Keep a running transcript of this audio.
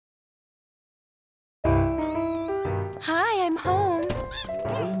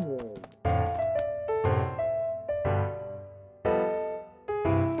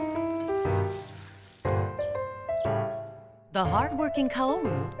hardworking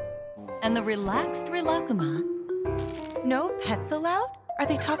Kaoru and the relaxed Rilakkuma. No pets allowed? Are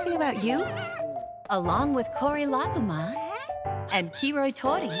they talking about you? Along with Rilakkuma and Kiroi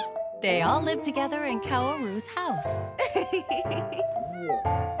Tori, they all live together in Kaoru's house.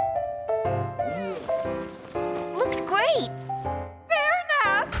 Looks great! Bear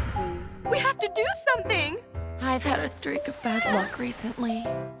nap! We have to do something! I've had a streak of bad luck recently.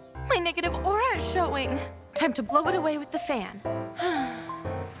 My negative aura is showing. Time to blow it away with the fan.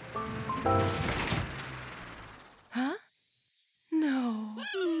 Huh? No.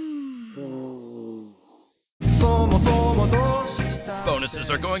 Bonuses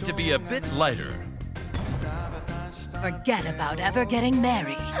are going to be a bit lighter. Forget about ever getting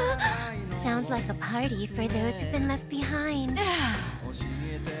married. Sounds like a party for those who've been left behind.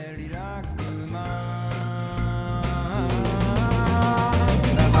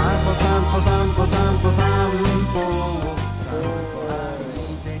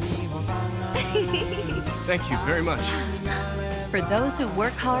 Thank you very much. For those who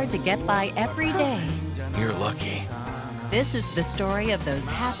work hard to get by every day, You're lucky. this is the story of those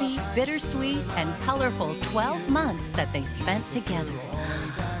happy, bittersweet, and colorful 12 months that they spent together.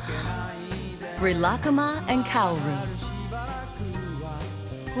 Rilakkuma and Kaoru.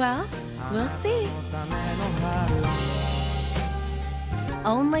 Well, we'll see.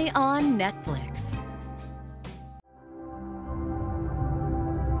 Only on Netflix.